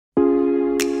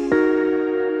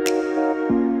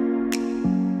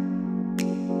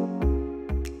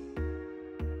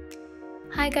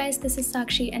Hi guys, this is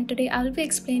Sakshi and today I will be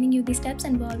explaining you the steps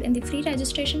involved in the free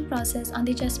registration process on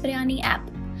the JustBiryani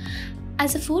app.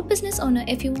 As a food business owner,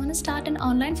 if you want to start an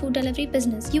online food delivery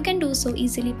business, you can do so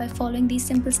easily by following these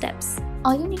simple steps.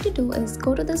 All you need to do is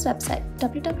go to this website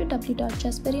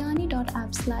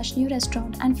www.justbiryani.app/new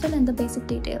restaurant and fill in the basic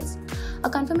details. A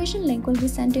confirmation link will be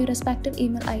sent to your respective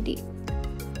email ID.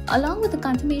 Along with the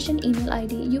confirmation email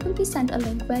ID, you will be sent a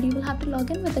link where you will have to log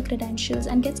in with the credentials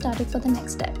and get started for the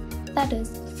next step. That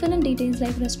is, fill in details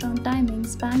like restaurant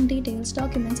timings, bank details,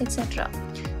 documents, etc.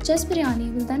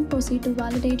 JustBiryani will then proceed to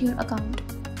validate your account.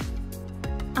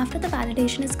 After the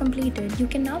validation is completed, you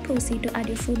can now proceed to add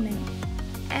your food menu.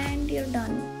 And you're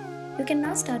done. You can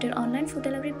now start your online food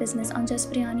delivery business on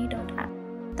justbiryani.app.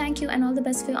 Thank you and all the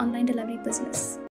best for your online delivery business.